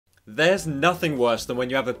There's nothing worse than when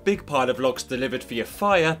you have a big pile of logs delivered for your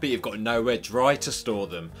fire but you've got nowhere dry to store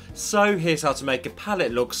them. So here's how to make a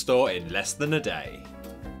pallet log store in less than a day.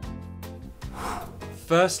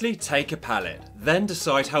 Firstly, take a pallet, then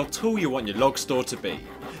decide how tall you want your log store to be.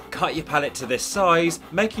 Cut your pallet to this size,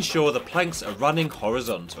 making sure the planks are running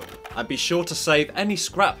horizontal, and be sure to save any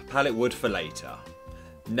scrap pallet wood for later.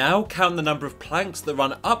 Now count the number of planks that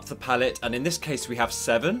run up the pallet, and in this case we have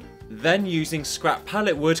 7. Then using scrap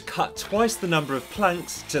pallet wood, cut twice the number of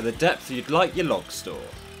planks to the depth you'd like your log store.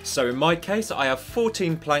 So in my case I have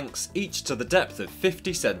 14 planks, each to the depth of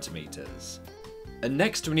 50 centimeters. And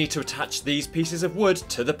next we need to attach these pieces of wood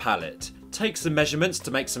to the pallet. Take some measurements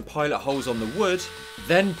to make some pilot holes on the wood,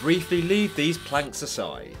 then briefly leave these planks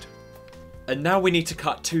aside. And now we need to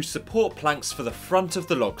cut 2 support planks for the front of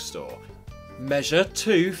the log store. Measure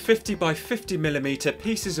 2 50 by 50mm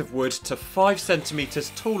pieces of wood to 5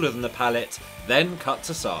 cm taller than the pallet, then cut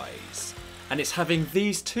to size. And it's having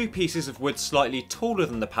these 2 pieces of wood slightly taller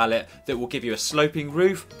than the pallet that will give you a sloping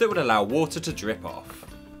roof that would allow water to drip off.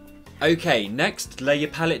 Okay, next lay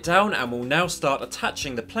your pallet down and we'll now start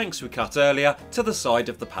attaching the planks we cut earlier to the side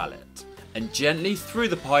of the pallet. And gently through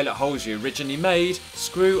the pilot holes you originally made,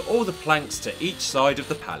 screw all the planks to each side of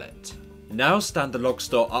the pallet. Now stand the log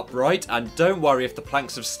store upright and don't worry if the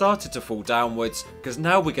planks have started to fall downwards, because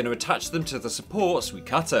now we're going to attach them to the supports we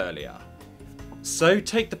cut earlier. So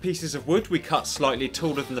take the pieces of wood we cut slightly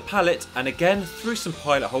taller than the pallet and again through some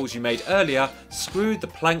pilot holes you made earlier, screw the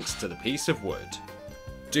planks to the piece of wood.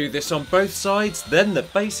 Do this on both sides, then the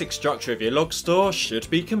basic structure of your log store should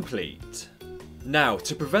be complete. Now,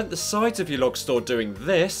 to prevent the sides of your log store doing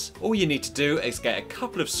this, all you need to do is get a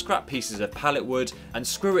couple of scrap pieces of pallet wood and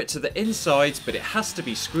screw it to the insides, but it has to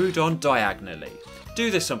be screwed on diagonally. Do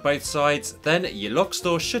this on both sides, then your log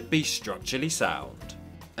store should be structurally sound.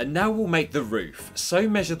 And now we'll make the roof, so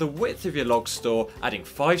measure the width of your log store, adding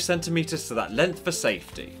 5 cm to that length for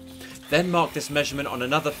safety. Then mark this measurement on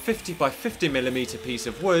another 50 by 50mm piece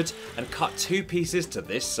of wood and cut 2 pieces to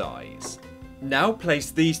this size. Now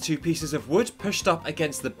place these 2 pieces of wood pushed up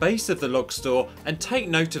against the base of the log store and take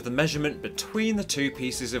note of the measurement between the 2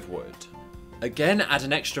 pieces of wood. Again add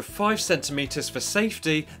an extra 5 cm for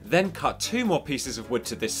safety, then cut 2 more pieces of wood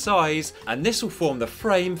to this size and this will form the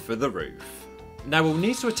frame for the roof. Now we'll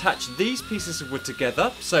need to attach these pieces of wood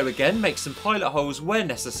together, so again make some pilot holes where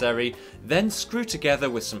necessary, then screw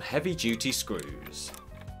together with some heavy duty screws.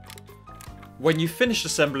 When you've finished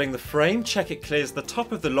assembling the frame, check it clears the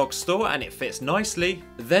top of the log store and it fits nicely.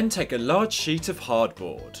 Then take a large sheet of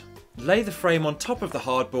hardboard. Lay the frame on top of the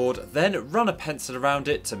hardboard, then run a pencil around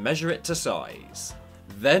it to measure it to size.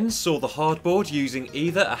 Then saw the hardboard using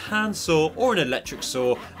either a hand saw or an electric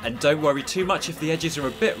saw, and don't worry too much if the edges are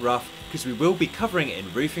a bit rough because we will be covering it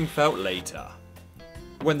in roofing felt later.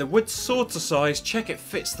 When the wood's sawed to size, check it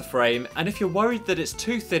fits the frame, and if you're worried that it's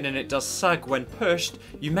too thin and it does sag when pushed,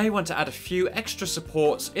 you may want to add a few extra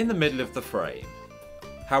supports in the middle of the frame.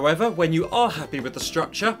 However, when you are happy with the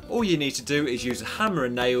structure, all you need to do is use a hammer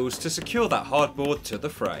and nails to secure that hardboard to the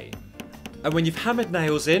frame. And when you've hammered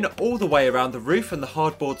nails in all the way around the roof and the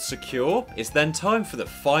hardboard's secure, it's then time for the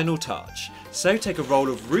final touch. So take a roll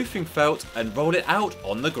of roofing felt and roll it out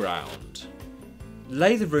on the ground.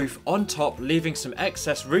 Lay the roof on top, leaving some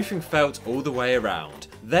excess roofing felt all the way around,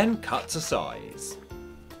 then cut to size.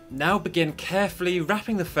 Now begin carefully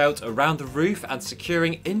wrapping the felt around the roof and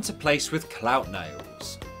securing into place with clout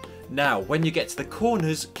nails. Now when you get to the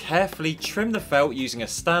corners, carefully trim the felt using a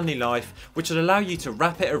Stanley knife, which will allow you to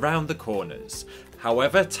wrap it around the corners.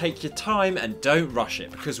 However, take your time and don't rush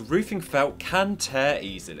it because roofing felt can tear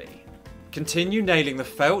easily. Continue nailing the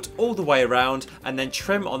felt all the way around and then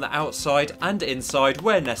trim on the outside and inside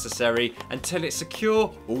where necessary until it's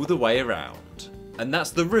secure all the way around. And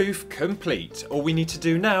that's the roof complete. All we need to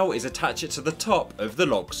do now is attach it to the top of the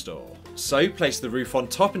log store. So place the roof on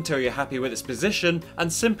top until you're happy with its position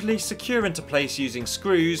and simply secure into place using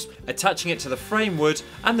screws, attaching it to the frame wood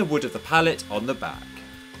and the wood of the pallet on the back.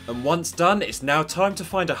 And once done, it's now time to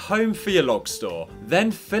find a home for your log store,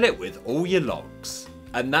 then fill it with all your logs.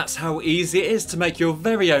 And that's how easy it is to make your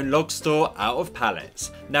very own log store out of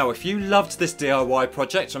pallets. Now if you loved this DIY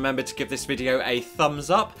project, remember to give this video a thumbs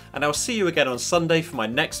up, and I'll see you again on Sunday for my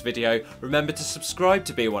next video. Remember to subscribe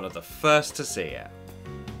to be one of the first to see it.